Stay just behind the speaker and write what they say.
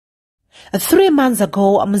3 months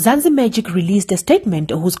ago, Mzansi Magic released a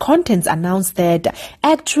statement whose contents announced that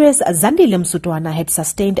actress Zandile Msutwana had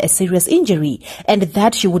sustained a serious injury and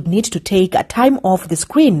that she would need to take time off the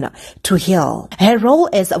screen to heal. Her role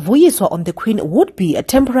as Vuyiswa on the Queen would be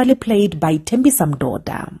temporarily played by Thembisa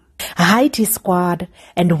Mdoda. Hi T-Squad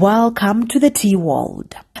and welcome to the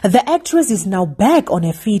T-World. The actress is now back on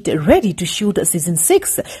her feet ready to shoot season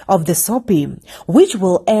 6 of the soapy, which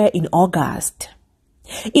will air in August.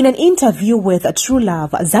 In an interview with True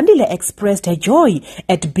Love, Zandile expressed her joy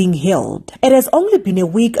at being healed. It has only been a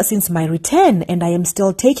week since my return and I am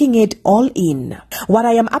still taking it all in. What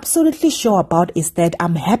I am absolutely sure about is that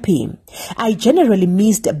I'm happy. I generally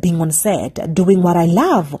missed being on set, doing what I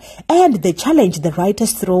love, and the challenge the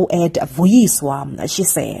writers throw at Vuyiswa, she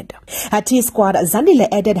said. At T-Squad, Zandile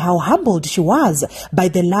added how humbled she was by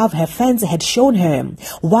the love her fans had shown her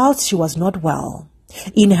whilst she was not well.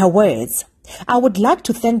 In her words, "I would like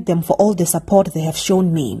to thank them for all the support they have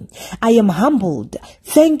shown me. I am humbled.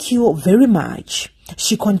 Thank you very much."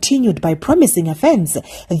 She continued by promising her fans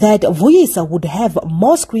that Vuyiswa would have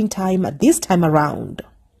more screen time this time around.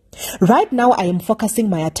 "Right now I am focusing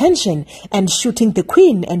my attention and shooting the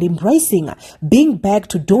Queen and embracing being back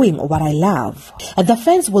to doing what I love. The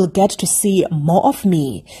fans will get to see more of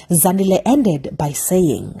me," Zandile ended by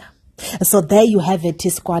saying. So there you have it,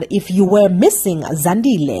 T-Squad. If you were missing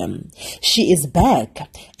Zandile, she is back,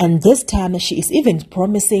 and this time she is even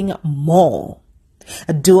promising more.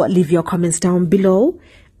 Do leave your comments down below.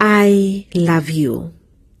 I love you.